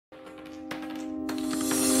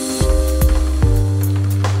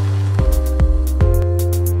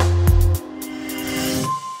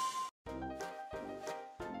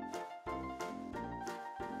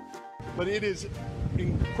it is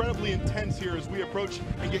incredibly intense here as we approach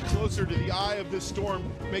and get closer to the eye of this storm,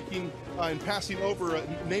 making and passing over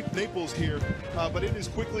Naples here. But it is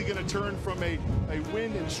quickly going to turn from a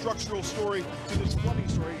wind and structural story to this flooding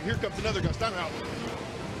story. Here comes another gust. I'm out.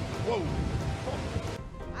 Whoa.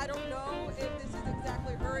 I don't know if this is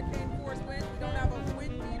exactly hurricane force winds. We don't have a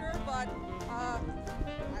wind meter, but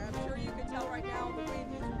I'm sure you can tell right now the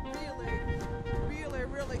wind is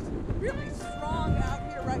really strong out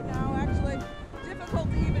here right now. Actually, difficult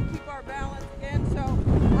to even keep our balance again. So,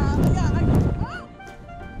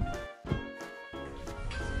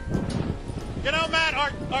 You know, Matt,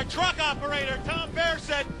 our truck operator, Tom Bear,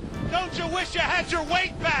 said, "Don't you wish you had your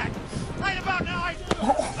weight back?" Right about now, I do.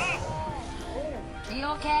 Are you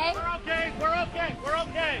okay? We're okay. We're okay. We're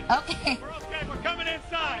okay. Okay. We're okay. We're coming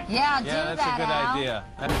inside. Yeah, do Yeah, that's that, a good Al. idea.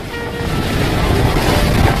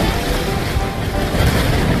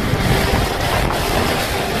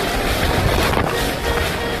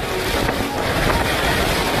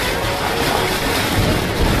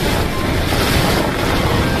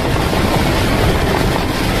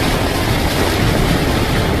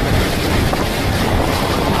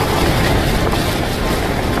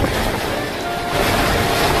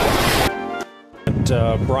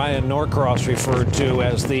 Brian Norcross referred to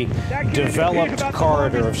as the developed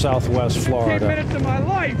corridor of Southwest Florida. 15 minutes of my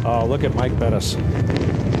life. Oh, look at Mike Bettis.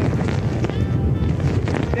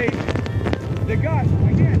 The gusts,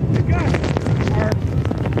 again, the gusts are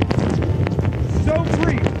so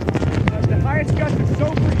brief. The highest gust is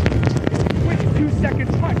so brief. It's a quick 2-second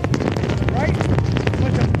punch, right?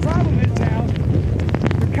 But the problem is now,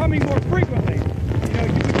 they're coming more frequently. You know,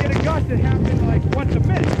 you would get a gust that happens like once a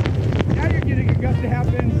minute. Now you're getting a gust that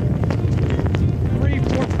happens 3,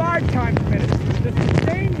 4, 5 times a minute. The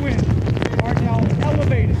sustained winds are now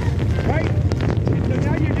elevated, right? And so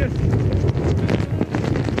now you're just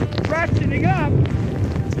ratcheting up.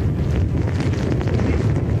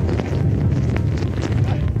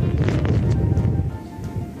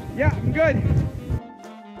 Yeah, I'm good.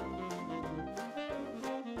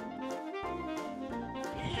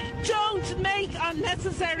 Don't make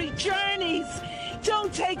unnecessary journeys.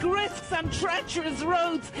 Don't take risks on treacherous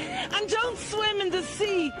roads, and don't swim in the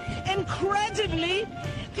sea. Incredibly,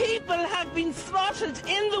 people have been spotted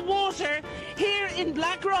in the water here in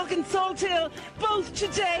Blackrock and Salt Hill both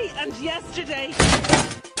today and yesterday.